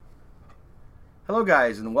Hello,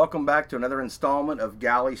 guys, and welcome back to another installment of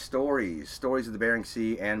Galley Stories, stories of the Bering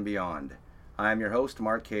Sea and beyond. I'm your host,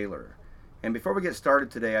 Mark Kaler. And before we get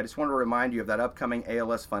started today, I just want to remind you of that upcoming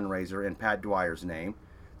ALS fundraiser in Pat Dwyer's name.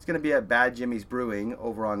 It's going to be at Bad Jimmy's Brewing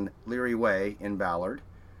over on Leary Way in Ballard.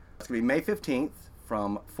 It's going to be May 15th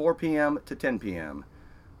from 4 p.m. to 10 p.m.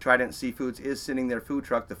 Trident Seafoods is sending their food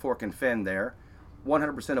truck, the Fork and Fin, there.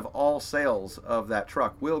 100% of all sales of that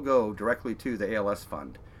truck will go directly to the ALS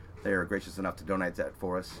Fund. They are gracious enough to donate that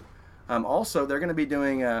for us. Also, they're going to be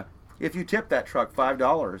doing, if you tip that truck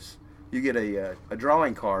 $5, you get a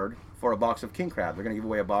drawing card for a box of king crab. They're going to give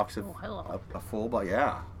away a box of a full,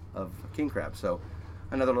 of king crab. So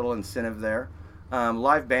another little incentive there.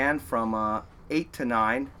 Live band from 8 to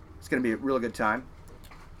 9. It's going to be a really good time.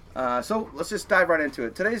 So let's just dive right into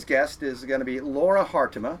it. Today's guest is going to be Laura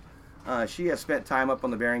Hartema. She has spent time up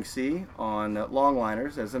on the Bering Sea on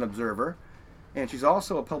longliners as an observer. And she's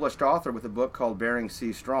also a published author with a book called Bering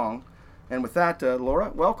Sea Strong. And with that, Laura,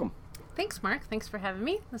 welcome. Thanks, Mark. Thanks for having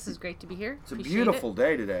me. This is great to be here. It's a beautiful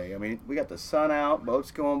day today. I mean, we got the sun out, boats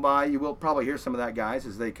going by. You will probably hear some of that, guys,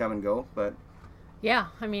 as they come and go. But yeah,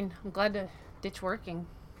 I mean, I'm glad to ditch work and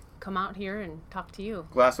come out here and talk to you.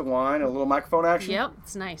 Glass of wine, a little microphone action. Yep,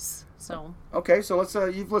 it's nice. So okay, so let's.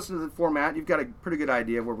 You've listened to the format. You've got a pretty good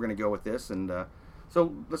idea of where we're going to go with this, and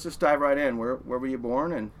so let's just dive right in. Where were you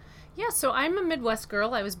born? And yeah, so I'm a Midwest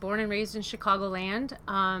girl. I was born and raised in Chicagoland.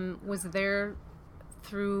 Was there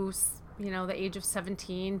through, the age of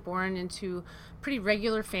 17, born into pretty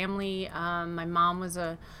regular family. My mom was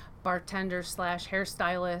a bartender /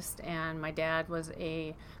 hairstylist, and my dad was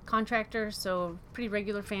a contractor, so pretty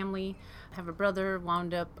regular family. I have a brother,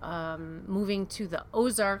 wound up moving to the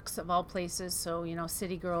Ozarks of all places, so,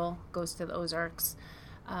 city girl goes to the Ozarks.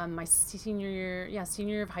 My senior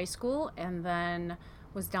year of high school, and then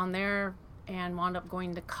was down there and wound up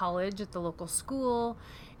going to college at the local school.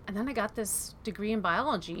 And then I got this degree in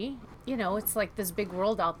biology. It's like this big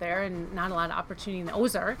world out there and not a lot of opportunity in the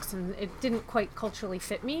Ozarks, and it didn't quite culturally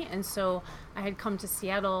fit me. And so I had come to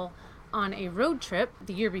Seattle on a road trip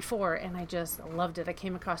the year before, and I just loved it. I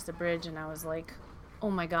came across the bridge and I was like, oh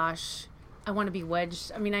my gosh, I want to be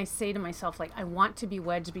wedged. I mean, I say to myself, like, I want to be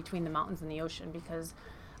wedged between the mountains and the ocean because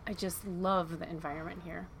I just love the environment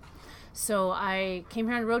here. So I came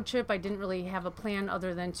here on a road trip. I didn't really have a plan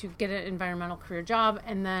other than to get an environmental career job.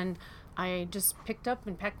 And then I just picked up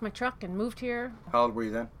and packed my truck and moved here. How old were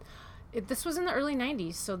you then? This was in the early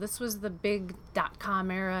 90s. So this was the big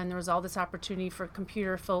 .com era, and there was all this opportunity for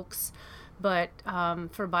computer folks. But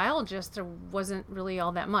for biologists, there wasn't really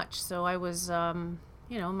all that much. So I was,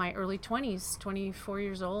 my early 20s, 24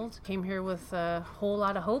 years old. Came here with a whole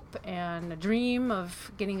lot of hope and a dream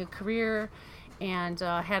of getting a career, and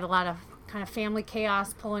had a lot of kind of family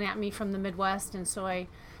chaos pulling at me from the Midwest, and so I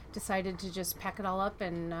decided to just pack it all up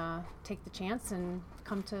and take the chance and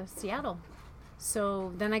come to Seattle.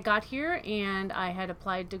 So then I got here, and I had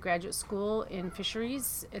applied to graduate school in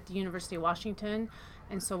fisheries at the University of Washington,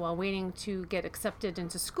 and so while waiting to get accepted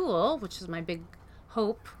into school, which is my big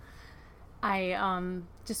hope, I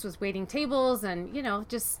just was waiting tables and,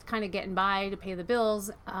 just kind of getting by to pay the bills,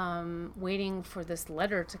 waiting for this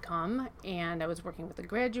letter to come. And I was working with a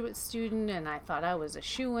graduate student, and I thought I was a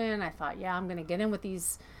shoo-in. I thought, yeah, I'm going to get in with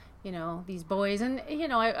these, these boys. And,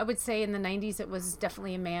 I would say in the 90s it was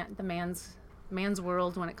definitely the man's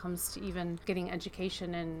world when it comes to even getting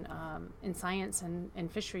education in science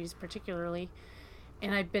and fisheries particularly.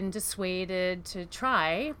 And I've been dissuaded to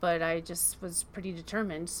try, but I just was pretty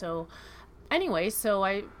determined. So anyway, so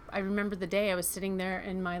I remember the day I was sitting there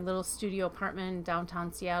in my little studio apartment in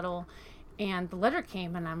downtown Seattle, and the letter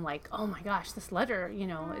came, and I'm like, oh my gosh, this letter,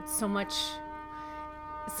 it's so much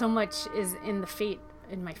is in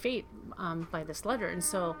my fate by this letter. And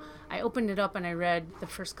so I opened it up and I read the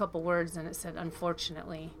first couple words, and it said,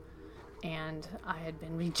 unfortunately, and I had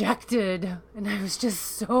been rejected, and I was just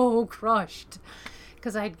so crushed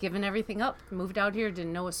because I had given everything up, moved out here,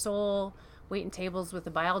 didn't know a soul, waiting tables with a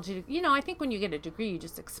biology. I think when you get a degree, you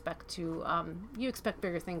just expect to, you expect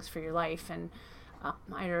bigger things for your life. And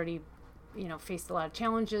I'd already, faced a lot of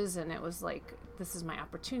challenges, and it was like, this is my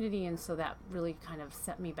opportunity. And so that really kind of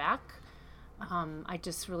set me back. I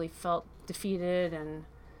just really felt defeated and,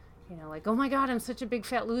 like, oh my God, I'm such a big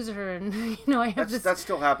fat loser. And, I have That's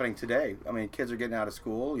still happening today. I mean, kids are getting out of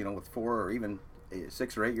school, with 4 or even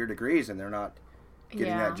 6 or 8 year degrees, and they're not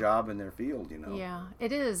getting that job in their field, Yeah,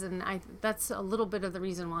 it is. And that's a little bit of the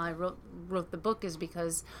reason why I wrote the book, is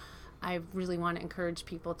because I really want to encourage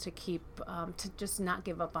people to keep, to just not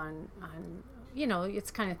give up on it's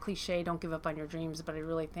kind of cliche, don't give up on your dreams, but I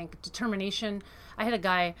really think determination. I had a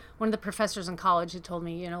guy, one of the professors in college, who told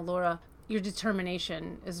me, Laura, your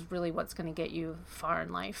determination is really what's going to get you far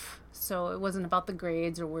in life. So it wasn't about the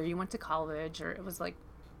grades or where you went to college, or it was like,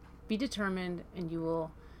 be determined and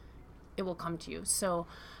it will come to you. So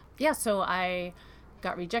yeah, so I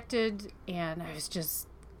got rejected and I was just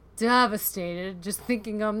devastated, just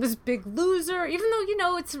thinking I'm this big loser, even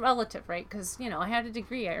though, it's relative, right? Because, I had a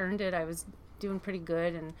degree, I earned it, I was doing pretty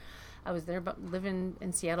good, and I was there but living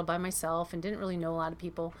in Seattle by myself and didn't really know a lot of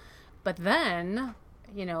people. But then,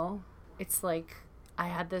 it's like I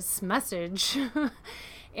had this message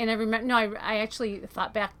and I remember, I actually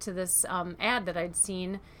thought back to this ad that I'd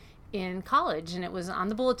seen in college, and it was on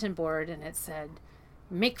the bulletin board, and it said,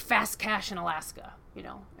 make fast cash in Alaska, and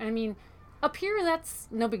I mean, up here, that's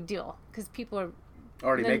no big deal because people are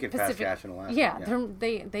already making fast cash in Alaska. Yeah.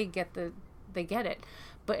 They get it.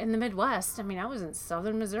 But in the Midwest, I mean, I was in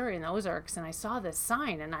southern Missouri in the Ozarks, and I saw this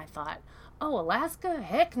sign, and I thought, oh, Alaska?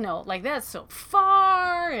 Heck no. Like, that's so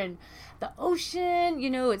far, and the ocean,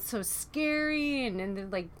 it's so scary,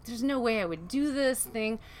 and like, there's no way I would do this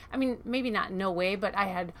thing. I mean, maybe not no way, but I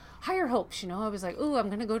had higher hopes, I was like, oh, I'm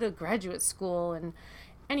going to go to graduate school. And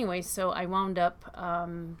anyway, so I wound up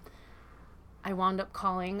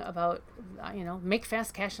calling about, make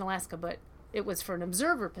fast cash in Alaska, but it was for an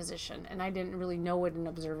observer position, and I didn't really know what an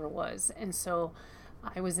observer was. And so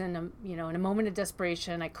I was in a moment of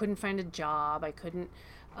desperation. I couldn't find a job. I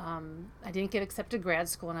didn't get accepted to grad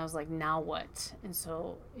school, and I was like, now what? And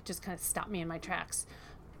so it just kind of stopped me in my tracks.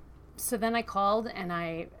 So then I called and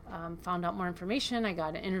I found out more information. I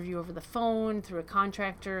got an interview over the phone through a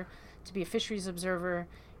contractor to be a fisheries observer,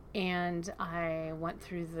 and I went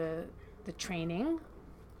through the training,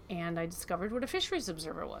 and I discovered what a fisheries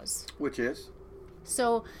observer was. Which is?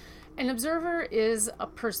 So an observer is a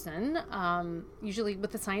person, usually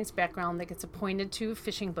with a science background, that gets appointed to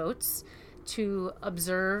fishing boats to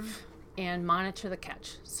observe and monitor the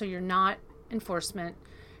catch. So you're not enforcement.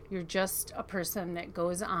 You're just a person that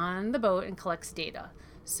goes on the boat and collects data.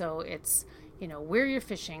 So it's, where you're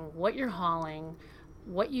fishing, what you're hauling,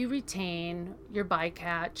 what you retain, your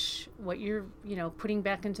bycatch, what you're, putting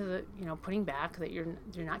back into the, putting back that you're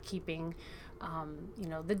not keeping,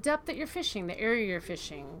 the depth that you're fishing, the area you're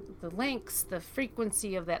fishing, the lengths, the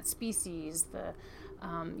frequency of that species,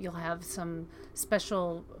 you'll have some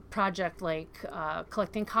special project like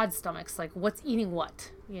collecting cod stomachs, like what's eating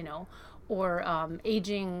what, or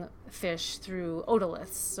aging fish through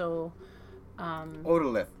otoliths. So,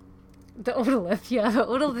 otolith. The otolith, yeah. The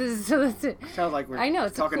otolith is, so that's it. Sounds like we're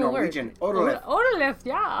it's talking a cool Norwegian. Word. Otolith. Otolith,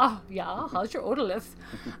 yeah. Yeah, how's your otolith?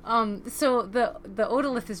 So the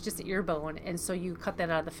otolith is just an ear bone, and so you cut that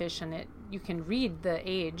out of the fish, and you can read the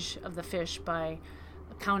age of the fish by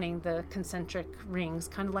counting the concentric rings,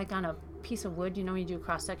 kind of like on a piece of wood, you do a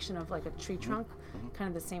cross-section of like a tree trunk, kind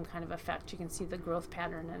of the same kind of effect. You can see the growth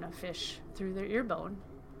pattern in a fish through their ear bone.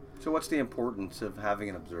 So what's the importance of having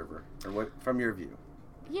an observer, or what, from your view?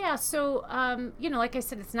 Yeah, so, like I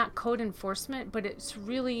said, it's not code enforcement, but it's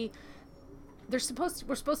really, we're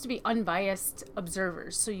supposed to be unbiased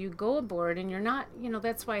observers. So you go aboard and you're not,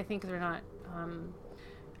 that's why I think they're not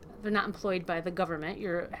employed by the government.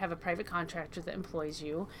 You have a private contractor that employs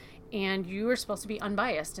you, and you are supposed to be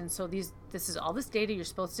unbiased. And so this is all this data you're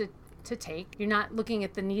supposed to take. You're not looking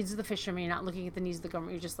at the needs of the fishermen. You're not looking at the needs of the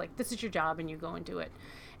government. You're just like, this is your job, and you go and do it.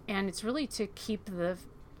 And it's really to keep the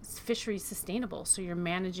fisheries sustainable. So you're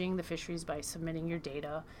managing the fisheries by submitting your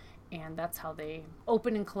data, and that's how they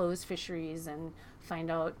open and close fisheries and find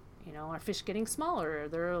out, are fish getting smaller? Are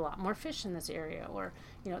there a lot more fish in this area? Or,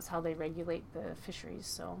 it's how they regulate the fisheries.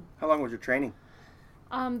 So how long was your training?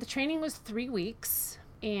 The training was 3 weeks,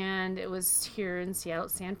 and it was here in Seattle at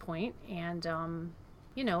Sandpoint. And,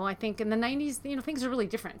 I think in the 90s, things are really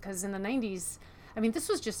different, because in the 90s, this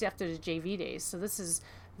was just after the JV days. So this is,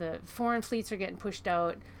 the foreign fleets are getting pushed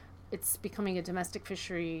out. It's becoming a domestic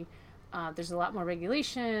fishery. There's a lot more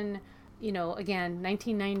regulation. Again,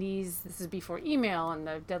 1990s, this is before email and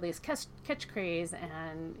the deadliest catch craze,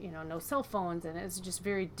 and, no cell phones. And it's just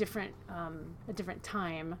very different, a different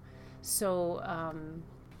time. So,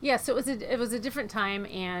 so it was a different time.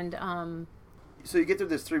 And so you get through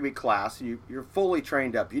this 3-week class, you're fully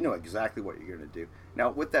trained up. You know exactly what you're going to do. Now,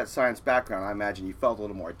 with that science background, I imagine you felt a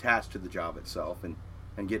little more attached to the job itself and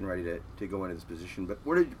getting ready to go into this position. But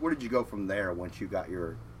where did you go from there once you got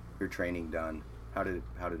your training done? How did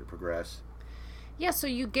it progress? Yeah, so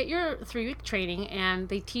you get your 3-week training, and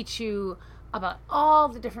they teach you about all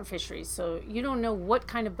the different fisheries. So you don't know what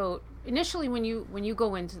kind of boat. Initially, when you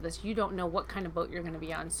go into this, you don't know what kind of boat you're going to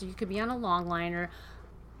be on. So you could be on a longliner,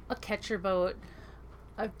 a catcher boat,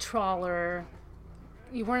 a trawler.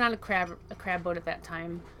 You weren't on a crab boat at that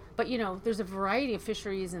time. But, there's a variety of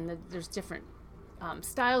fisheries, and there's different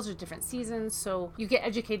styles or different seasons. So you get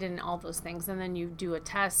educated in all those things, and then you do a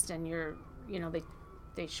test, and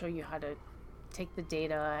they show you how to take the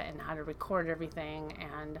data and how to record everything,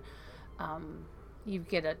 and you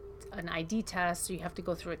get an ID test. So you have to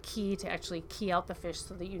go through a key to actually key out the fish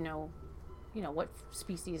so that you know what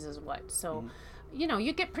species is what. So,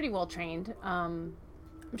 you get pretty well trained. I'm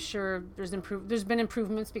sure there's been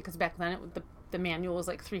improvements, because back then the manual was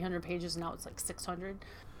like 300 pages, and now it's like 600.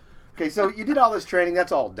 Okay, so you did all this training.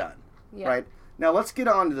 That's all done, Yeah. right? Now let's get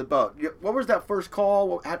on to the boat. What was that first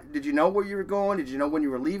call? Did you know where you were going? Did you know when you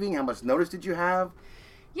were leaving? How much notice did you have?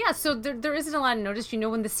 Yeah, so there isn't a lot of notice.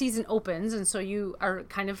 When the season opens, and so you are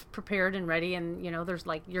kind of prepared and ready, and there's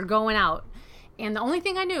like, you're going out. And the only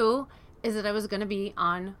thing I knew is that I was going to be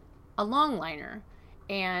on a long liner,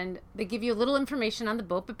 and they give you a little information on the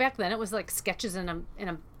boat, but back then it was like sketches in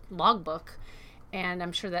a logbook, and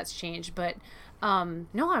I'm sure that's changed. But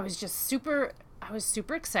no, I was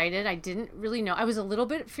super excited. I didn't really know. I was a little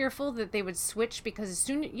bit fearful that they would switch, because as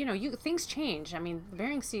soon things change. I mean, the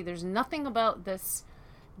Bering Sea, there's nothing about this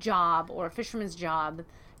job or a fisherman's job.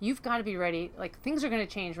 You've got to be ready. Like, things are going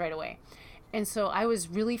to change right away. And so I was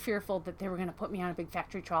really fearful that they were going to put me on a big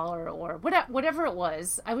factory trawler or whatever it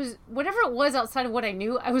was. Whatever it was outside of what I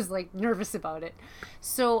knew, I was like nervous about it.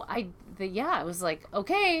 So I was like,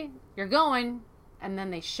 okay, you're going. And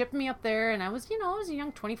then they shipped me up there, and I was a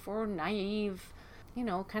young 24, naive,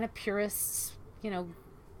 kind of purist, I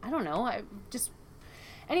don't know.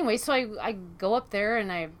 Anyway, so I go up there, and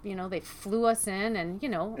they flew us in, and,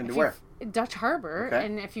 Into where? Dutch Harbor. Okay.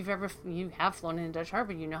 And if you have flown in Dutch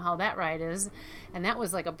Harbor, you know how that ride is. And that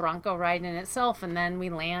was like a Bronco ride in itself. And then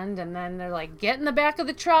we land, and then they're like, get in the back of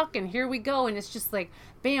the truck, and here we go. And it's just like,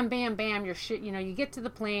 bam, bam, bam, you get to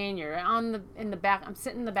the plane, you're in the back. I'm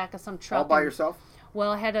sitting in the back of some truck. All by yourself?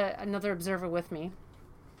 Well, I had another observer with me,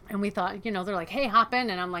 and we thought, they're like, hey, hop in.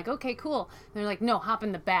 And I'm like, okay, cool. And they're like, no, hop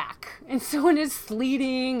in the back. And so when it's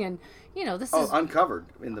sleeting, and, this is... uncovered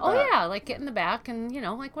in the back. Oh, yeah, like, get in the back, and,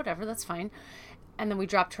 like, whatever, that's fine. And then we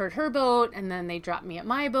dropped her at her boat, and then they dropped me at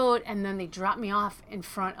my boat, and then they dropped me off in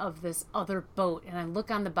front of this other boat. And I look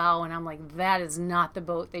on the bow, and I'm like, that is not the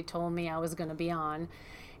boat they told me I was going to be on.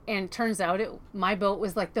 And it turns out my boat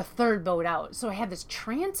was like the third boat out. So I had this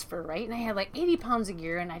transfer, right? And I had like 80 pounds of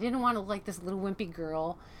gear, and I didn't want to look like this little wimpy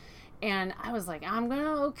girl. And I was like,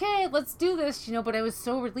 okay, let's do this, but I was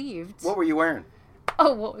so relieved. What were you wearing?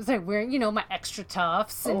 Oh, what was I wearing? My extra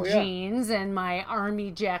tufts and yeah. jeans and my army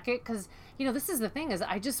jacket. Because, this is the thing, is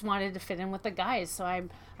I just wanted to fit in with the guys. So I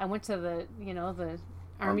went to the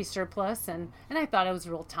Army surplus, and I thought I was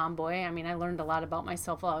a real tomboy. I mean, I learned a lot about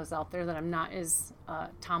myself while I was out there, that I'm not as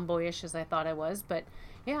tomboyish as I thought I was. But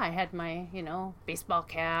yeah, I had my baseball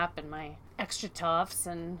cap and my extra tufts,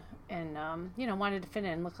 and wanted to fit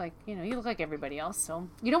in, look like you look like everybody else. So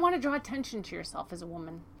you don't want to draw attention to yourself as a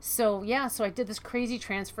woman. So yeah, so I did this crazy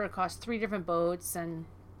transfer across 3 different boats, and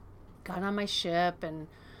got on my ship, and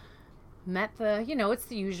met it's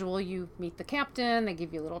the usual. You meet the captain, they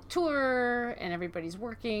give you a little tour, and everybody's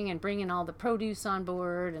working and bringing all the produce on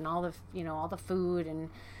board, and all the food, and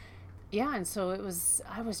yeah. And so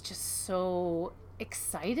I was just so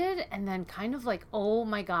excited, and then kind of like, oh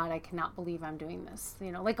my God, I cannot believe I'm doing this.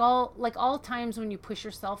 Like all times when you push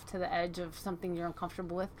yourself to the edge of something you're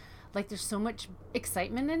uncomfortable with, like, there's so much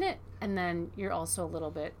excitement in it, and then you're also a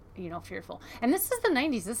little bit fearful. And this is the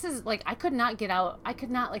 90s. This is like, I could not get out. I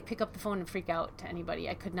could not like pick up the phone and freak out to anybody.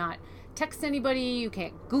 I could not text anybody. You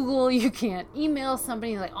can't Google, you can't email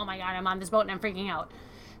somebody like, oh my God, I'm on this boat and I'm freaking out.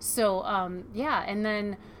 So yeah. And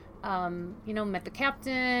then met the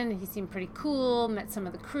captain. He seemed pretty cool. Met some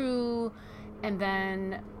of the crew, and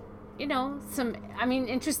then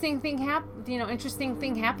interesting thing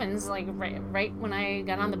happens, like right when I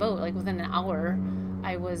got on the boat, like within an hour.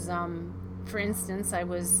 I was for instance, I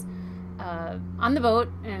was on the boat,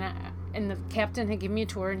 and the captain had given me a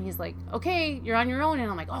tour, and he's like, okay, you're on your own. And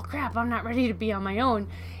I'm like, oh crap, I'm not ready to be on my own.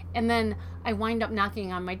 And then I wind up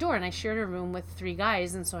knocking on my door, and I shared a room with 3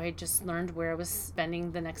 guys, and so I just learned where I was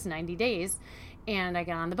spending the next 90 days. And I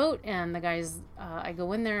got on the boat, and the guys, I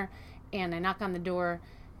go in there, and I knock on the door,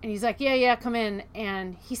 and he's like, yeah, come in.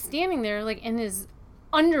 And he's standing there like in his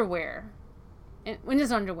underwear.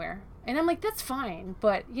 And I'm like, that's fine.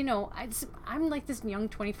 But, I'm like this young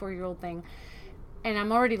 24-year-old thing. And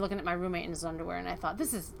I'm already looking at my roommate in his underwear. And I thought,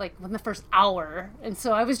 this is like within the first hour. And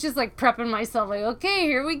so I was just like prepping myself like, okay,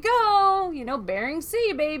 here we go. Bering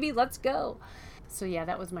Sea, baby. Let's go. So yeah,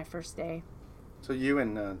 that was my first day. So you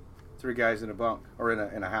and 3 guys in a bunk, or in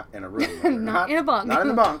a room? Not in a bunk. Not in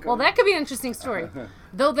the bunk. Well, that could be an interesting story.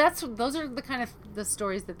 Though those are the kind of the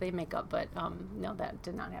stories that they make up, but no, that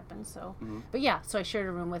did not happen. So, but yeah, so I shared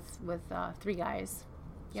a room with 3 guys.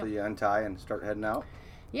 So you untie and start heading out?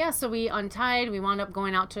 Yeah, so we untied. We wound up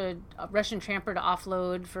going out to a Russian tramper to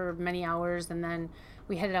offload for many hours, and then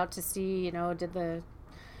we headed out to sea. Did the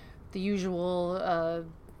usual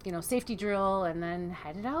safety drill, and then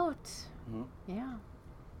headed out. Mm-hmm. Yeah.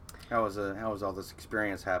 How was all this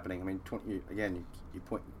experience happening? I mean, you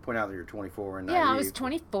point out that you're 24 and yeah, I was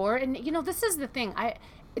 24, and this is the thing.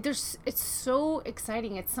 It's so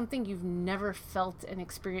exciting. It's something you've never felt and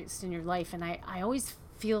experienced in your life, and I always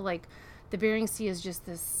feel like the Bering Sea is just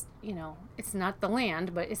this. It's not the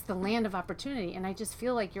land, but it's the land of opportunity, and I just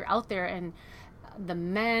feel like you're out there and. The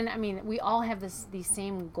men, I mean, we all have these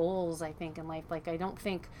same goals, I think, in life. Like, I don't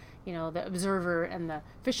think, the observer and the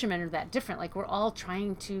fishermen are that different. Like, we're all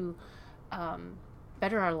trying to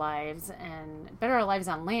better our lives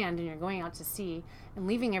on land, and you're going out to sea and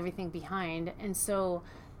leaving everything behind. And so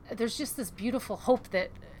there's just this beautiful hope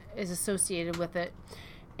that is associated with it.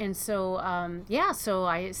 And so, so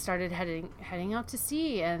I started heading out to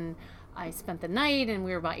sea, and I spent the night, and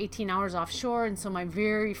we were about 18 hours offshore. And so my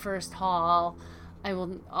very first haul,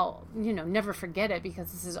 I'll never forget it,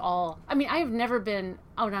 because this is all, I mean, I have never been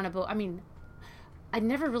out on a boat. I mean, I'd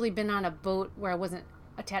never really been on a boat where I wasn't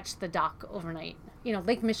attached to the dock overnight.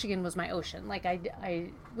 Lake Michigan was my ocean. Like,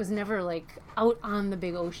 I was never, like, out on the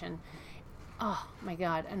big ocean. Oh, my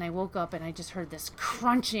God. And I woke up, and I just heard this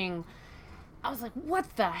crunching. I was like,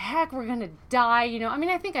 what the heck? We're going to die, I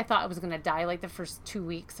mean, I think I thought I was going to die, like, the first 2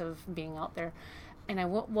 weeks of being out there. And I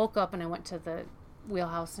woke up, and I went to the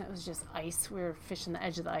wheelhouse, and it was just ice. We were fishing the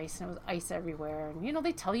edge of the ice, and it was ice everywhere. And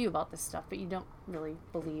they tell you about this stuff, but you don't really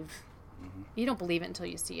believe. Mm-hmm. You don't believe it until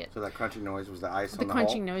you see it. So that crunching noise was the ice on the hull? The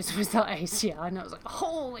crunching noise was the ice, yeah. And I was like,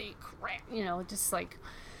 holy crap, just like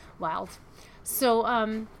wild.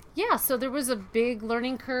 So so there was a big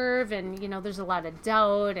learning curve, and there's a lot of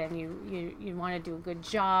doubt, and you want to do a good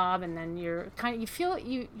job, and then you're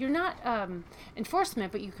not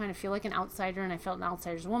enforcement, but you kind of feel like an outsider. And I felt an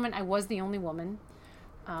outsider's woman. I was the only woman.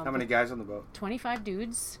 How many guys on the boat? 25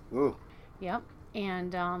 dudes. Woo. Yep.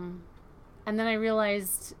 And then I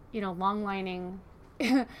realized, long lining.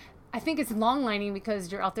 I think it's long lining because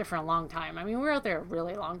you're out there for a long time. I mean, we're out there a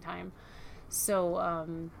really long time.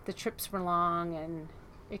 So the trips were long, and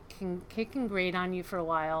it can grate on you for a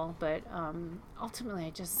while. But ultimately,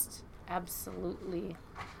 I just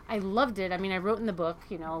I loved it. I mean, I wrote in the book,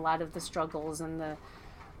 a lot of the struggles and the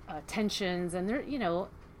tensions, and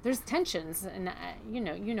there's tensions, and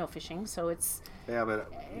fishing, so it's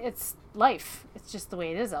life. It's just the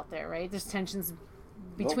way it is out there, right? There's tensions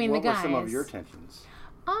between the guys. What were some of your tensions?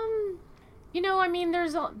 I mean,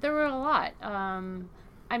 there were a lot.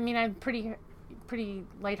 I mean, I'm pretty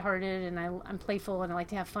lighthearted, and I'm playful, and I like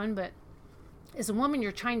to have fun, but as a woman,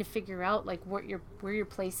 you're trying to figure out like where your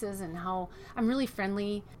place is, and how I'm really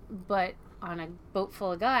friendly, but on a boat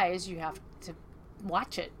full of guys, you have to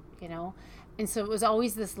watch it, And so it was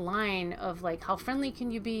always this line of like, how friendly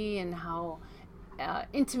can you be, and how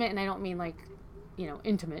intimate, and I don't mean like,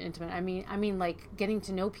 intimate. I mean like getting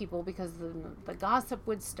to know people, because the gossip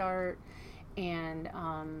would start, and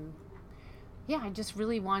I just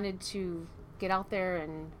really wanted to get out there.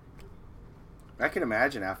 And I can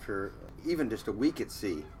imagine after even just a week at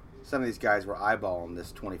sea, some of these guys were eyeballing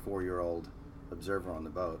this 24-year-old observer on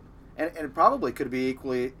the boat. And it probably could be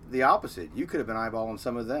equally the opposite. You could have been eyeballing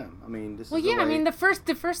some of them. I mean, I mean, the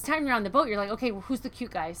first time you're on the boat, you're like, okay, well, who's the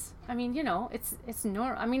cute guys? I mean, it's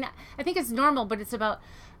normal. I mean, I think it's normal, but it's about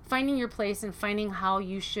finding your place and finding how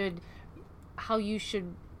you should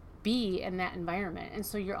be in that environment. And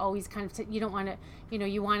so you're always kind of you don't want to,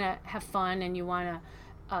 you want to have fun, and you want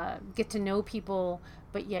to get to know people,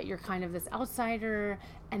 but yet you're kind of this outsider.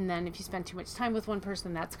 And then if you spend too much time with one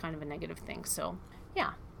person, that's kind of a negative thing. So,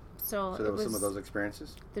 yeah. So there was some of those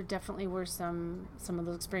experiences? There definitely were some of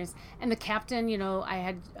those experiences. And the captain, I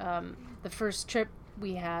had the first trip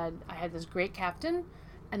I had this great captain,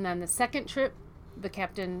 and then the second trip, the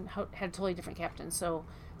captain had a totally different captain. So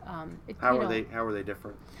how were they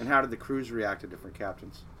different? And how did the crews react to different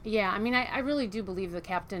captains? Yeah, I mean, I really do believe the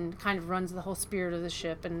captain kind of runs the whole spirit of the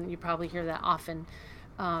ship, and you probably hear that often.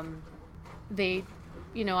 I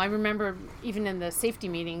remember even in the safety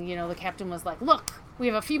meeting, the captain was like, look, we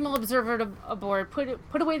have a female observer aboard,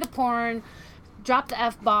 put away the porn, drop the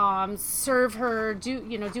F-bombs, serve her,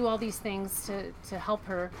 do all these things to help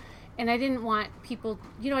her. And I didn't want people,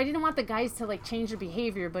 I didn't want the guys to like change their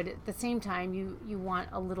behavior, but at the same time, you want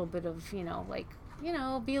a little bit of, be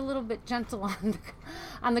a little bit gentle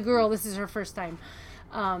on the girl. This is her first time.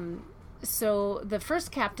 So the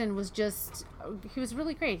first captain was he was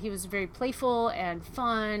really great. He was very playful and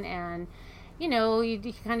fun, and he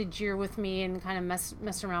kind of jeer with me and kind of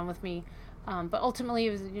mess around with me. But ultimately,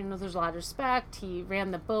 it was, there's a lot of respect. He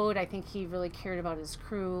ran the boat. I think he really cared about his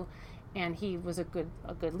crew, and he was a good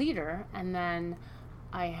leader. And then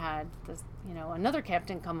I had this, another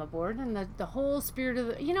captain come aboard, and the whole spirit of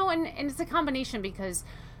and it's a combination because,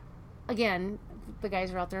 again, the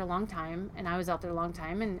guys were out there a long time, and I was out there a long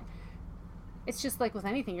time, and it's just like with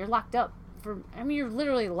anything, you're locked up you're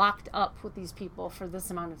literally locked up with these people for this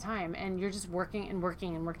amount of time, and you're just working and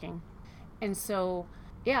working and working. And so,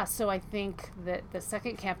 yeah, so I think that the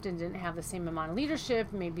second captain didn't have the same amount of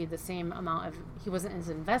leadership, maybe the same amount of, he wasn't as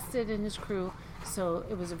invested in his crew, so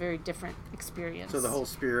it was a very different experience. So the whole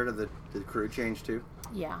spirit of the crew changed too?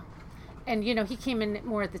 Yeah. And, he came in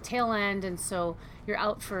more at the tail end, and so you're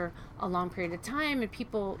out for a long period of time, and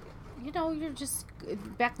people, you're just,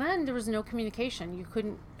 back then there was no communication. You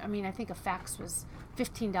couldn't, I think a fax was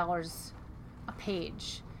 $15 a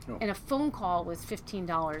page, and a phone call was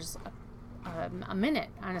 $15 a minute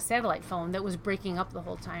on a satellite phone that was breaking up the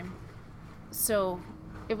whole time. So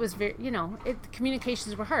it was very,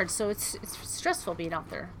 communications were hard, so it's stressful being out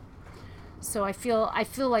there. So I feel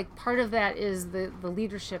like part of that is the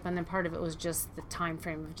leadership, and then part of it was just the time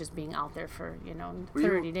frame of just being out there for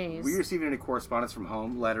 30 days. Were you receiving any correspondence from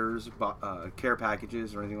home, letters, care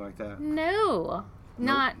packages, or anything like that? No,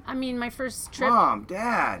 not. Nope. My first trip. Mom,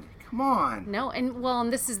 Dad, come on. No,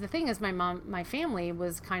 and this is the thing: is my family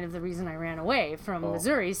was kind of the reason I ran away from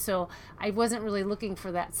Missouri. So I wasn't really looking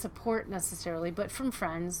for that support necessarily, but from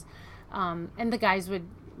friends, and the guys would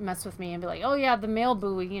mess with me and be like, oh yeah, the mail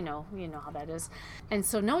buoy, you know how that is. And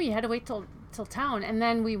so no, you had to wait till town. And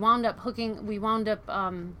then we wound up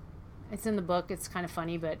it's in the book, it's kind of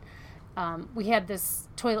funny, but we had this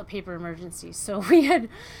toilet paper emergency. So we had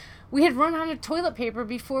run out of toilet paper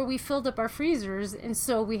before we filled up our freezers, and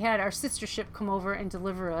so we had our sister ship come over and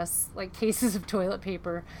deliver us like cases of toilet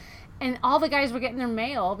paper. And all the guys were getting their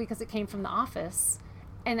mail because it came from the office.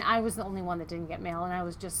 And I was the only one that didn't get mail, and I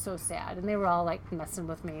was just so sad. And they were all like messing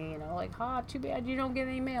with me, like, too bad you don't get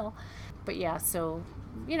any mail. But yeah, so,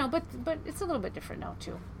 but it's a little bit different now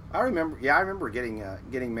too. I remember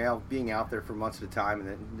getting mail, being out there for months at a time,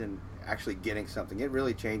 and then actually getting something. It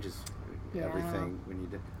really changes everything when you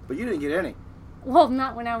did. But you didn't get any. Well,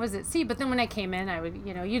 not when I was at sea, but then when I came in, I would,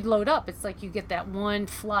 you'd load up. It's like you get that one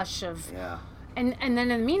flush of, and then in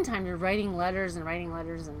the meantime, you're writing letters, and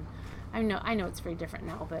I know it's very different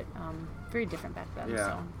now, but very different back then. Yeah.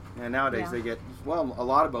 So. And nowadays they get, a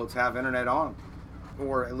lot of boats have internet on,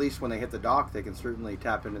 or at least when they hit the dock, they can certainly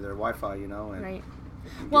tap into their Wi-Fi, and right.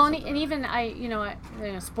 Well, and even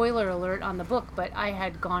spoiler alert on the book, but I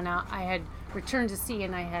had returned to sea,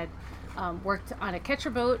 and I had worked on a catcher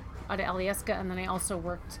boat out of Alyeska, and then I also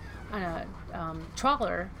worked on a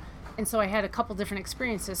trawler, and so I had a couple different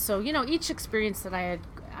experiences. So each experience that I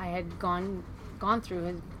had gone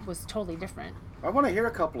through was totally different. I want to hear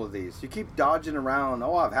a couple of these. You keep dodging around.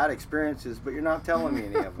 Oh, I've had experiences, but you're not telling me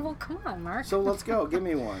any of them. Well, come on, Mark. So let's go. Give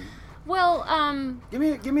me one. Well, give me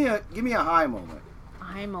a high moment. A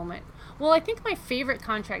high moment. Well, I think my favorite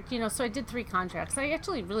contract, so I did 3 contracts. I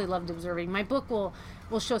actually really loved observing. My book will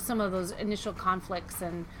show some of those initial conflicts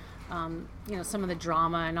and some of the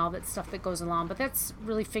drama and all that stuff that goes along. But that's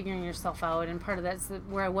really figuring yourself out, and part of that's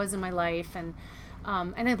where I was in my life, and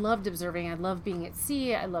I loved observing. I loved being at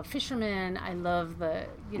sea. I love fishermen. I love the,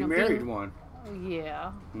 You married one.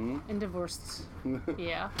 Yeah. Hmm? And divorced.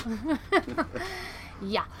 Yeah.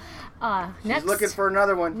 Yeah. She's next. looking for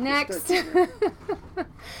another one. Next.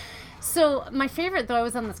 So my favorite, though, I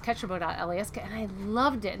was on this catcher boat out at Alyeska, and I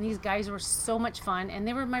loved it. And these guys were so much fun, and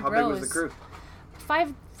they were my bros. How big was the crew?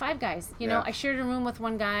 Five guys. I shared a room with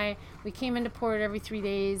one guy. We came into port every 3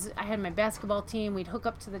 days. I had my basketball team. We'd hook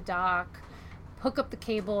up to the dock, hook up the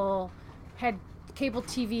cable, had cable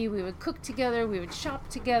TV. We would cook together. We would shop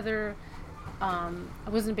together. I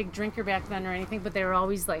wasn't a big drinker back then or anything, but they were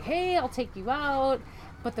always like, hey, I'll take you out.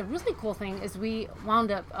 But the really cool thing is we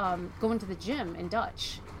wound up going to the gym in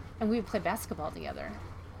Dutch, and we would play basketball together.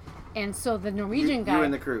 And so the Norwegian guy... You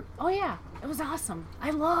and the crew. Oh, yeah. It was awesome.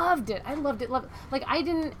 I loved it. Like, I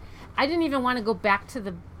didn't even want to go back to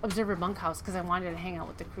the observer bunkhouse because I wanted to hang out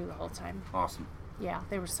with the crew the whole time. Awesome. Yeah,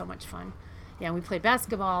 they were so much fun. Yeah, we played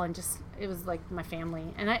basketball, and it was like my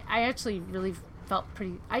family. And I actually really felt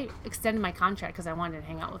I extended my contract because I wanted to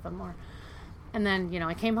hang out with them more. And then,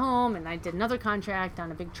 I came home, and I did another contract on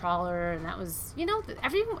a big trawler, and that was,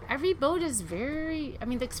 every boat is the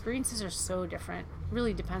experiences are so different. It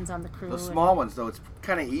really depends on the crew. The small ones, though, it's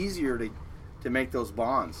kind of easier to make those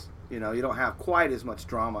bonds. You don't have quite as much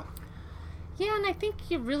drama. Yeah, and I think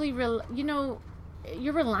you really,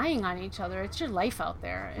 you're relying on each other. It's your life out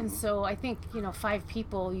there. And so I think, 5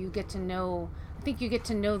 people you get to know, I think you get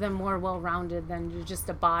to know them more well-rounded than you're just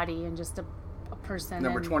a body and just a person.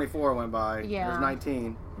 Number 24 went by. Yeah. There's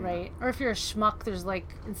 19. Right. Or if you're a schmuck, there's like,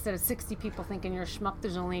 instead of 60 people thinking you're a schmuck,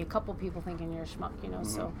 there's only a couple people thinking you're a schmuck,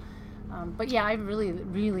 so. But yeah, I really,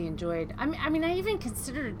 really enjoyed. I mean, I even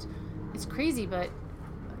considered, it's crazy, but,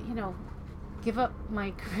 give up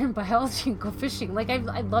my career in biology and go fishing. Like, I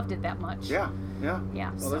loved it that much. Yeah.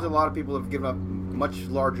 Yeah. Well, there's a lot of people who have given up much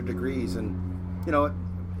larger degrees and,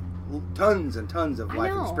 tons and tons of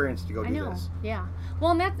life experience to go do this. Yeah.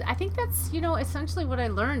 Well, and I think that's, essentially what I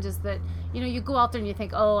learned is that, you go out there and you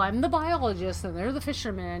think, oh, I'm the biologist and they're the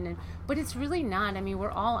fishermen. But it's really not. I mean,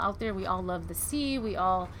 we're all out there. We all love the sea. We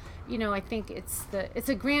all, I think it's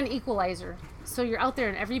a grand equalizer. So you're out there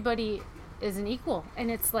and everybody is an equal. And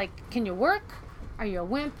it's like, can you work? Are you a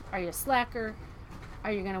wimp? Are you a slacker?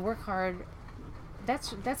 Are you going to work hard?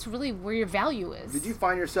 That's really where your value is. Did you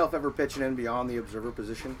find yourself ever pitching in beyond the observer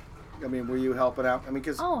position? I mean, were you helping out? I mean,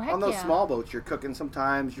 because on those small boats, you're cooking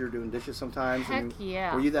sometimes, you're doing dishes sometimes.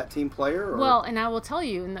 Yeah. Were you that team player? Or? Well, and I will tell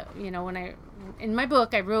you, in my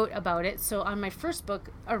book, I wrote about it. So on my first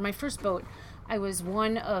boat, I was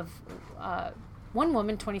one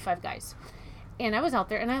woman, 25 guys. And I was out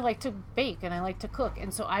there, and I like to bake, and I like to cook.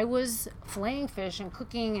 And so I was filleting fish and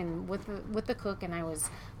cooking and with the cook, and I was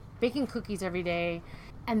baking cookies every day.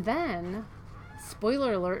 And then,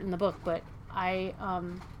 spoiler alert in the book, but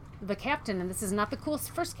the captain, and this is not the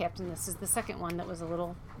coolest first captain, this is the second one that was a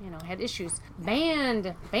little, had issues,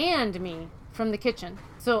 banned me from the kitchen.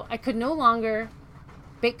 So I could no longer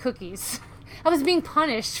bake cookies. I was being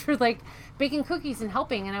punished for, baking cookies and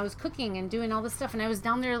helping, and I was cooking and doing all this stuff, and I was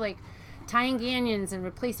down there, tying ganyons and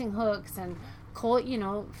replacing hooks and,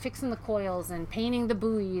 fixing the coils and painting the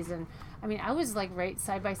buoys. And, I was, right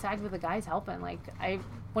side by side with the guys helping.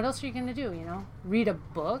 What else are you going to do, Read a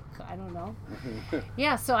book? I don't know.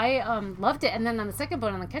 Yeah, so I loved it. And then on the second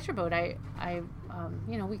boat, on the catcher boat, I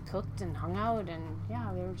we cooked and hung out. And,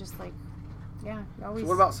 yeah, they were just always... So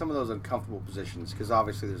what about some of those uncomfortable positions? Because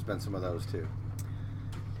obviously there's been some of those, too.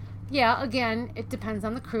 Yeah, again, it depends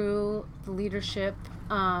on the crew, the leadership,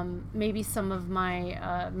 maybe some of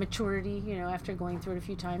my maturity, after going through it a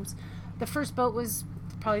few times. The first boat was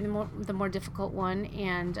probably the more difficult one,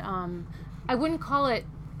 and I wouldn't call it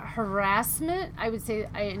harassment. I would say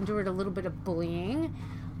I endured a little bit of bullying.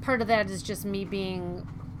 Part of that is just me being,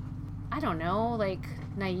 I don't know,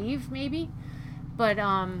 naive maybe. But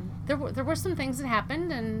there were some things that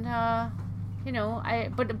happened, and I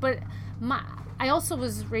also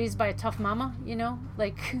was raised by a tough mama, a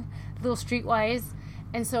little streetwise,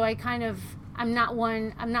 and so I'm not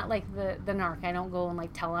like the narc. I don't go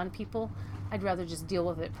and tell on people. I'd rather just deal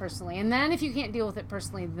with it personally. And then if you can't deal with it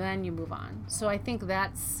personally, then you move on. So I think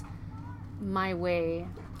that's my way.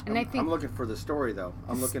 And I'm looking for the story, though.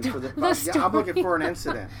 I'm looking for I'm looking for an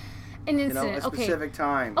incident. An incident, a specific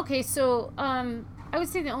time. Okay, so I would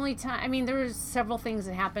say the only time, there were several things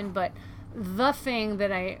that happened, but the thing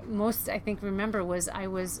that I think remember was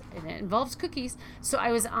and it involves cookies. So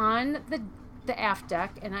I was on the aft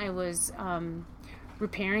deck, and I was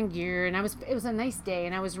repairing gear, and it was a nice day,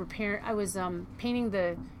 and I was painting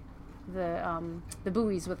the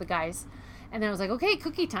buoys with the guys, and then I was like, okay,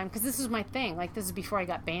 cookie time, because this is my thing. This is before I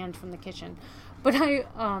got banned from the kitchen, but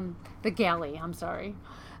the galley. I'm sorry,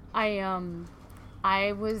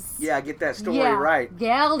 I was. Yeah, get that story right.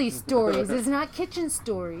 Galley stories. It's not kitchen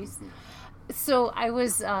stories. So I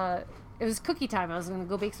was. It was cookie time. I was going to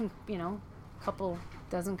go bake some, couple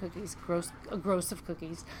dozen cookies, a gross of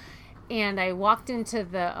cookies. And I walked into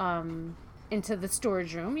the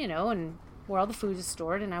storage room, and where all the food is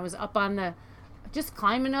stored. And I was up on just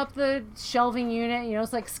climbing up the shelving unit.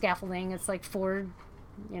 It's like scaffolding. It's like 4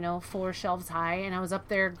 shelves high. And I was up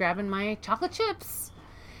there grabbing my chocolate chips.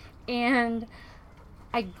 And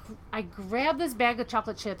I grabbed this bag of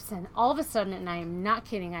chocolate chips, and all of a sudden, and I am not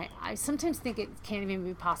kidding, I sometimes think it can't even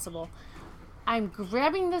be possible. I'm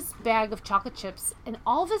grabbing this bag of chocolate chips, and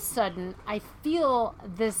all of a sudden, I feel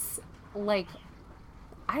this, I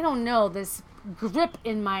don't know, this grip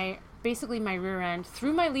in basically my rear end,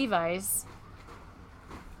 through my Levi's,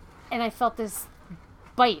 and I felt this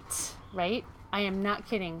bite, right? I am not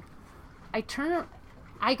kidding. I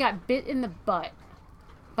got bit in the butt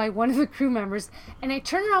by one of the crew members, and I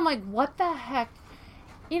turned around like, what the heck?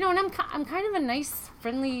 And I'm kind of a nice,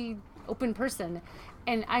 friendly, open person,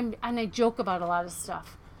 and I joke about a lot of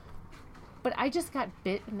stuff, but I just got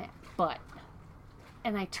bit in the butt,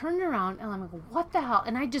 and I turned around, and I'm like, what the hell?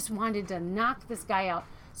 And I just wanted to knock this guy out.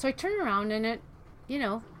 So I turned around, and it,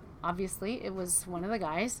 obviously it was one of the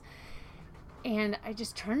guys. And I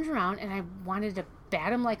just turned around and I wanted to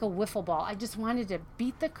bat him like a wiffle ball. I just wanted to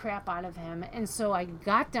beat the crap out of him. And so I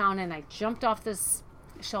got down and I jumped off this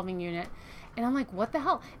shelving unit. And I'm like, what the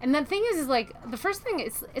hell? And the thing is like, the first thing,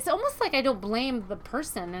 it's almost like I don't blame the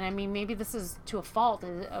person. And I mean, maybe this is to a fault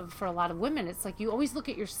for a lot of women. It's like you always look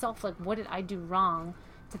at yourself like, what did I do wrong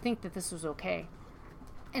to think that this was okay?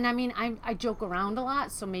 And I mean, I joke around a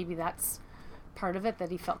lot, so maybe that's part of it,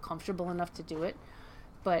 that he felt comfortable enough to do it.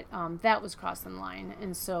 But that was crossing the line.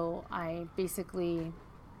 And so I basically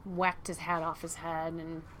whacked his hat off his head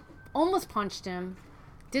and almost punched him.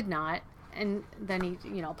 Did not. And then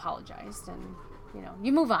he, apologized. And,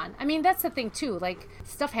 you move on. I mean, that's the thing, too. Like,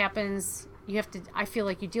 stuff happens. You have to, I feel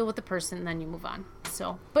like you deal with the person and then you move on.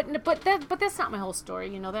 So, but that's not my whole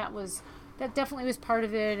story. That definitely was part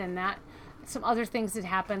of it. And that some other things had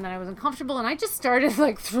happened that I was uncomfortable. And I just started,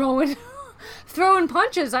 like, throwing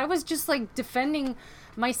punches. I was just, like, defending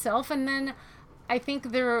myself. And then I think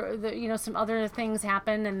some other things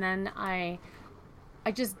happened, and then I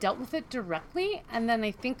just dealt with it directly. And then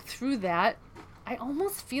I think through that, I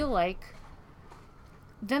almost feel like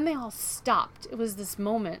then they all stopped. It was this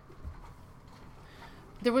moment.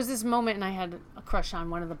 There was this moment, and I had a crush on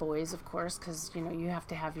one of the boys, of course, because you have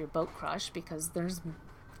to have your boat crush because there's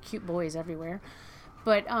cute boys everywhere.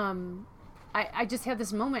 But I just had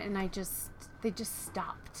this moment, and they just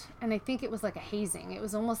stopped. And I think it was like a hazing. It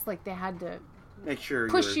was almost like they had to make sure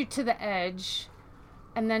push you to the edge,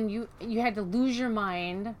 and then you had to lose your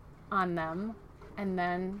mind on them, and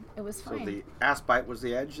then it was fine. So the ass bite was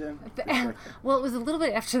the edge then? Well, it was a little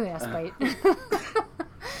bit after the ass bite.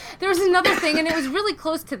 There was another thing, and it was really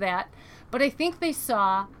close to that, but I think they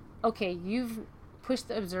saw, okay, you've pushed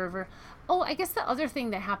the observer. Oh, I guess the other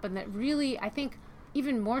thing that happened that really, I think,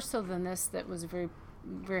 even more so than this, that was very,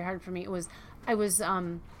 very hard for me, it was, I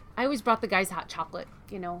always brought the guys hot chocolate,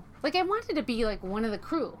 like I wanted to be like one of the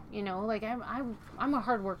crew, like I'm a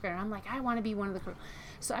hard worker, and I'm like, I want to be one of the crew.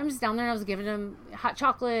 So I'm just down there, and I was giving them hot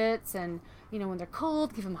chocolates, and when they're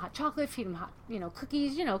cold, give them hot chocolate, feed them hot,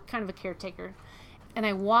 cookies, kind of a caretaker. And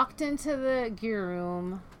I walked into the gear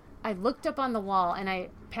room, I looked up on the wall, and I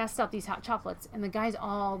passed out these hot chocolates, and the guys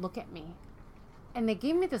all look at me, and they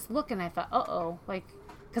gave me this look, and I thought, uh-oh, like,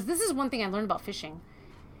 because this is one thing I learned about fishing.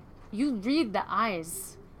 You read the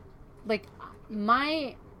eyes. Like,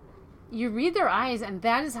 you read their eyes, and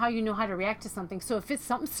that is how you know how to react to something. So if it's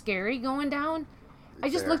something scary going down, I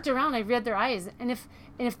just looked around, I read their eyes, and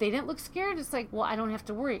if they didn't look scared, it's like, well, I don't have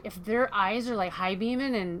to worry. If their eyes are like high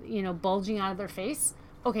beaming and bulging out of their face,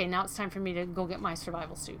 okay, now it's time for me to go get my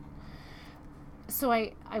survival suit. So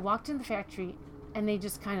I walked in the factory, and they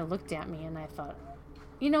just kind of looked at me, and I thought,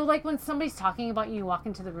 like when somebody's talking about you walk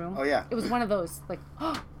into the room. Oh yeah. It was one of those, like,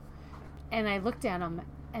 oh. And I looked at them,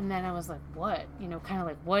 and then I was like, what? Kind of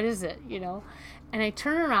like, what is it? And I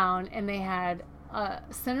turned around, and they had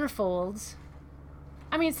centerfolds.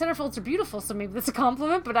 I mean, centerfolds are beautiful, so maybe that's a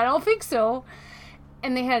compliment, but I don't think so.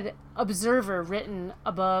 And they had observer written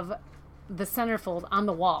above the centerfold on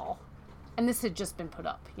the wall. And this had just been put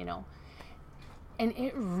up, And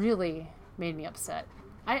it really made me upset.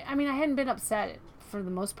 I mean, I hadn't been upset for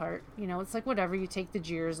the most part. It's like, whatever, you take the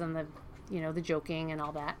jeers and the, the joking and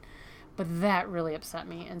all that. But that really upset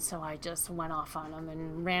me. And so I just went off on them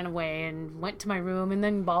and ran away and went to my room and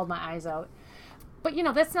then bawled my eyes out. But,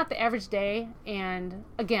 that's not the average day. And,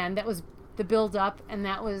 again, that was the build-up, and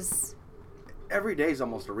that was... Every day is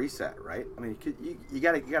almost a reset, right? I mean, you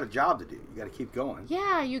got a job to do. You got to keep going.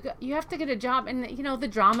 Yeah, you have to get a job. And, the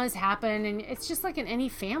dramas happen, and it's just like in any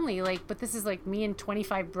family. Like, but this is like me and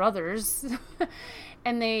 25 brothers.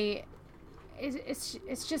 And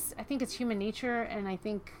it's just, I think it's human nature, and I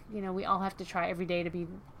think, we all have to try every day to be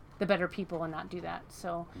the better people and not do that.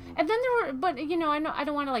 So, and then I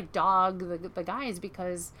don't want to like dog the guys,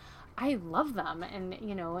 because I love them, and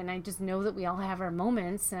and I just know that we all have our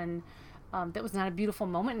moments, and that was not a beautiful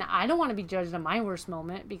moment, and I don't want to be judged on my worst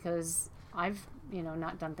moment, because I've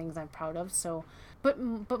not done things I'm proud of. So, but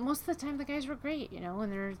most of the time the guys were great,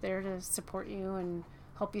 and they're there to support you and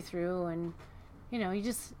help you through, and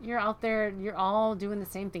you're out there, you're all doing the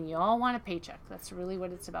same thing. You all want a paycheck. That's really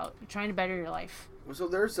what it's about. You're trying to better your life. So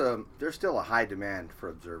there's still a high demand for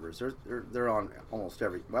observers. They're on almost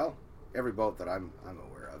every boat that I'm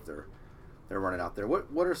aware of. They're running out there.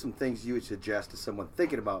 What are some things you would suggest to someone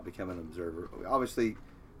thinking about becoming an observer? Obviously,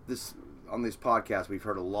 on this podcast we've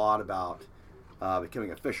heard a lot about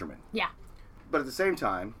becoming a fisherman. Yeah. But at the same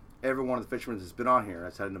time, every one of the fishermen that's been on here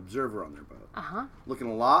has had an observer on their boat. Uh-huh. Looking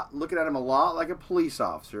at him a lot like a police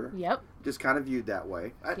officer. Yep. Just kind of viewed that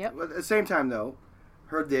way. Yep. At the same time, though,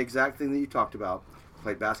 heard the exact thing that you talked about.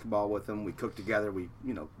 played basketball with them. We cooked together. We,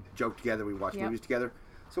 joked together. We watched Yep. movies together.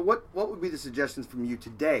 So what would be the suggestions from you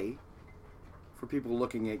today for people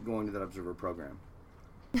looking at going to that Observer program?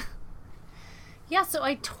 Yeah, so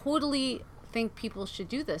I totally think people should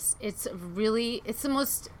do this. It's the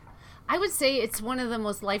most, I would say it's one of the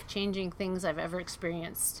most life-changing things I've ever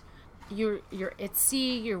experienced. You're at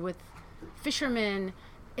sea, you're with fishermen.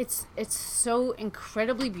 It's so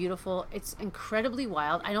incredibly beautiful. It's incredibly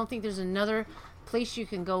wild. I don't think there's another place you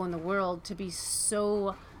can go in the world to be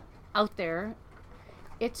so out there.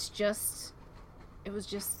 It was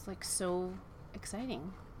just like so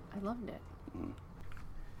exciting. I loved it. Mm-hmm.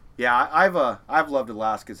 Yeah, I've loved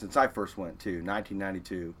Alaska since I first went too,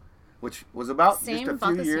 1992, which was about just a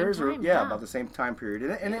few years, about the same time period.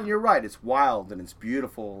 And you're right, it's wild and it's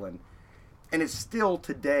beautiful, and it's still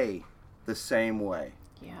today the same way.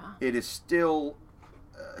 Yeah, it is still.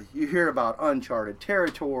 You hear about uncharted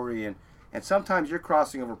territory, and sometimes you're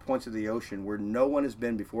crossing over points of the ocean where no one has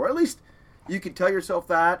been before. At least you can tell yourself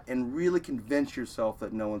that and really convince yourself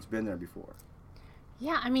that no one's been there before.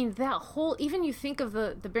 Yeah, I mean, that whole, even you think of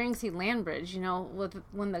the Bering Sea land bridge,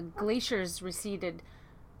 when the glaciers receded,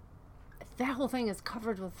 that whole thing is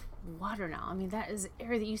covered with water now. I mean, that is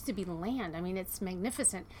area that used to be land. I mean, it's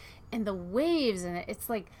magnificent. And the waves in it, it's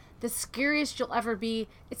like the scariest you'll ever be.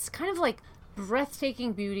 It's kind of like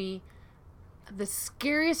breathtaking beauty. The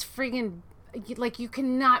scariest friggin', like, you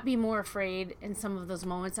cannot be more afraid in some of those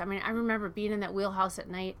moments. I mean, I remember being in that wheelhouse at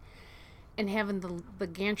night and having the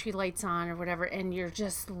gantry lights on or whatever, and you're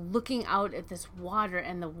just looking out at this water,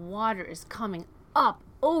 and the water is coming up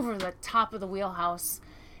over the top of the wheelhouse,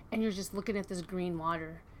 and you're just looking at this green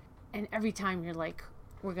water, and every time you're like,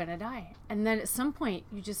 we're gonna die. And then at some point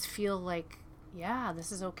you just feel like, yeah,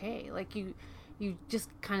 this is okay. Like you just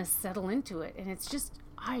kind of settle into it, and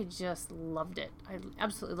I just loved it. I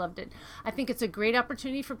absolutely loved it. I think it's a great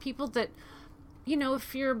opportunity for people that,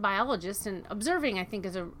 if you're a biologist, and observing, I think,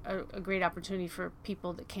 is a great opportunity for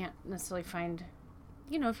people that can't necessarily find,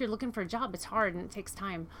 if you're looking for a job, it's hard and it takes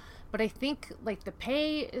time. But I think, like, the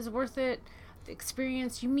pay is worth it, the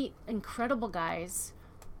experience, you meet incredible guys.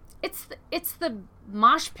 It's the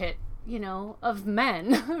mosh pit, of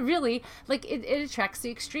men, really. Like, it attracts the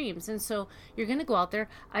extremes. And so you're going to go out there.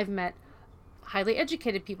 I've met highly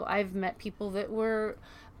educated people. I've met people that were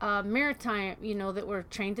maritime, that were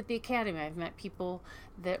trained at the academy. I've met people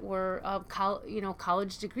that were,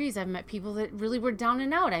 college degrees. I've met people that really were down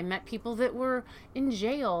and out. I met people that were in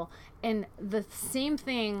jail. And the same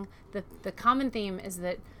thing, the common theme is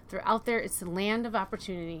that they're out there. It's the land of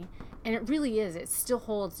opportunity. And it really is. It still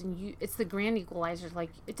holds. And it's the grand equalizer. Like,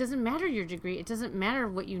 it doesn't matter your degree. It doesn't matter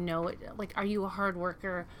what you know. Like, are you a hard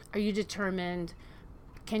worker? Are you determined?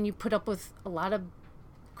 Can you put up with a lot of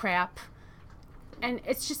crap? And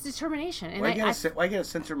it's just determination. And why you gotta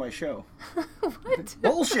censor my show? What?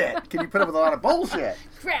 Bullshit. Can you put up with a lot of bullshit?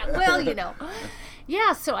 Crap. Well,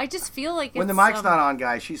 Yeah, so I just feel like when the mic's not on,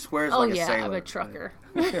 guys, she swears like a sailor. Oh, yeah, I'm a trucker.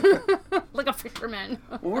 Like a fisherman.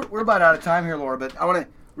 Well, we're about out of time here, Laura, but I want to,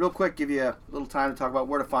 real quick, give you a little time to talk about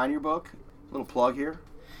where to find your book. A little plug here.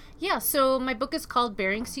 Yeah, so my book is called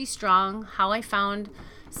Bering Sea Strong, How I Found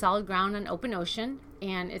Solid Ground on Open Ocean,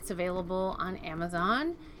 and it's available on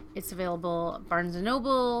Amazon. It's available at Barnes &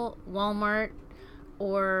 Noble, Walmart,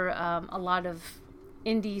 or a lot of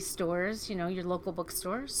indie stores, your local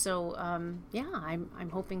bookstore. So, I'm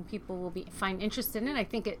hoping people will find interest in it. I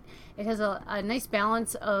think it has a nice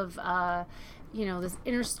balance of, this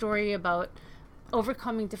inner story about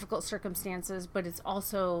overcoming difficult circumstances, but it's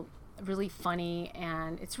also really funny,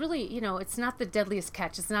 and it's really, it's not the deadliest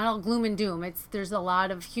catch. It's not all gloom and doom. There's a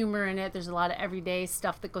lot of humor in it. There's a lot of everyday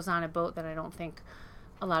stuff that goes on a boat that I don't think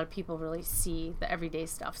a lot of people really see, the everyday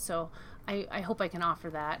stuff. So I hope I can offer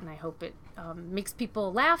that, and I hope it makes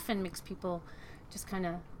people laugh and makes people just kind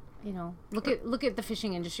of, look at the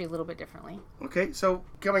fishing industry a little bit differently. Okay, so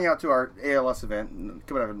coming out to our ALS event,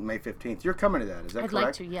 coming out on May 15th, you're coming to that, is that correct? I'd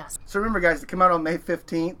like to, yes. So remember, guys, to come out on May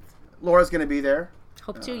 15th, Laura's going to be there.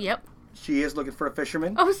 Hope to, yep. She is looking for a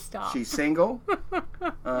fisherman. Oh, stop. She's single.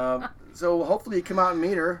 So hopefully you come out and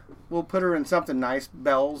meet her. We'll put her in something nice,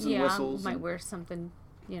 bells and whistles. Yeah, might wear something,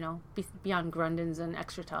 beyond Grundens and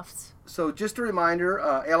Extra Tufts. So just a reminder,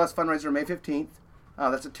 ALS fundraiser May 15th.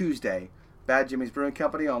 That's a Tuesday. Bad Jimmy's Brewing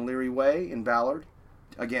Company on Leary Way in Ballard.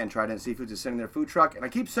 Again, Trident Seafoods is sending their food truck. And I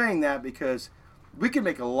keep saying that because we can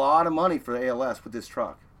make a lot of money for ALS with this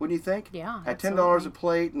truck. Wouldn't you think? Yeah, at $10 a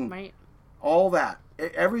plate and all that.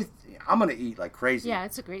 I'm going to eat like crazy. Yeah,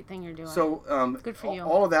 it's a great thing you're doing. So good for you.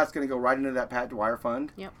 All of that's going to go right into that Pat Dwyer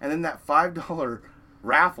fund. Yep. And then that $5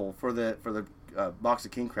 raffle for the box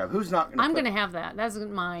of king crab. Who's not going to I'm going to have that. That's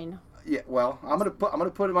mine. Yeah, well, I'm gonna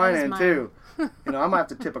put mine in too. You know, I might have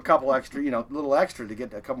to tip a couple extra, a little extra to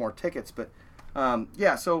get a couple more tickets. But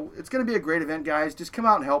yeah, so it's gonna be a great event, guys. Just come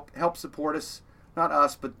out and help support us, not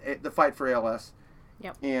us, but the fight for ALS.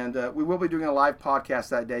 Yep. And we will be doing a live podcast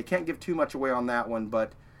that day. Can't give too much away on that one,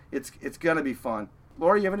 but it's gonna be fun.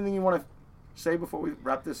 Laura, you have anything you want to say before we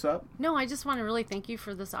wrap this up? No, I just want to really thank you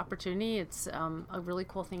for this opportunity. It's a really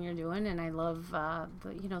cool thing you're doing, and I love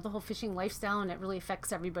the whole fishing lifestyle, and it really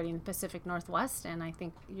affects everybody in the Pacific Northwest. And I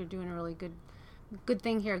think you're doing a really good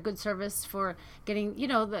thing here, a good service for getting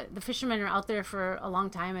the fishermen are out there for a long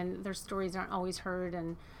time, and their stories aren't always heard,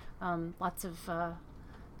 and lots of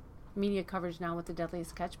media coverage now with the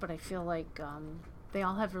Deadliest Catch. But I feel like they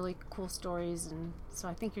all have really cool stories, and so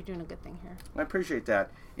I think you're doing a good thing here. I appreciate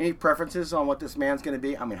that. Any preferences on what this man's going to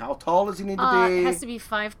be? I mean, how tall does he need to be? It has to be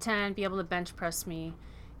 5'10", be able to bench press me,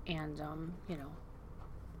 and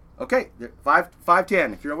Okay,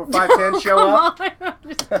 5'10". If you're over 5'10", show up. I'm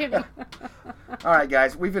just kidding. All right,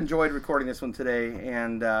 guys, we've enjoyed recording this one today,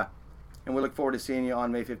 and we look forward to seeing you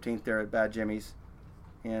on May 15th there at Bad Jimmy's,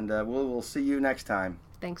 and we'll see you next time.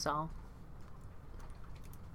 Thanks all.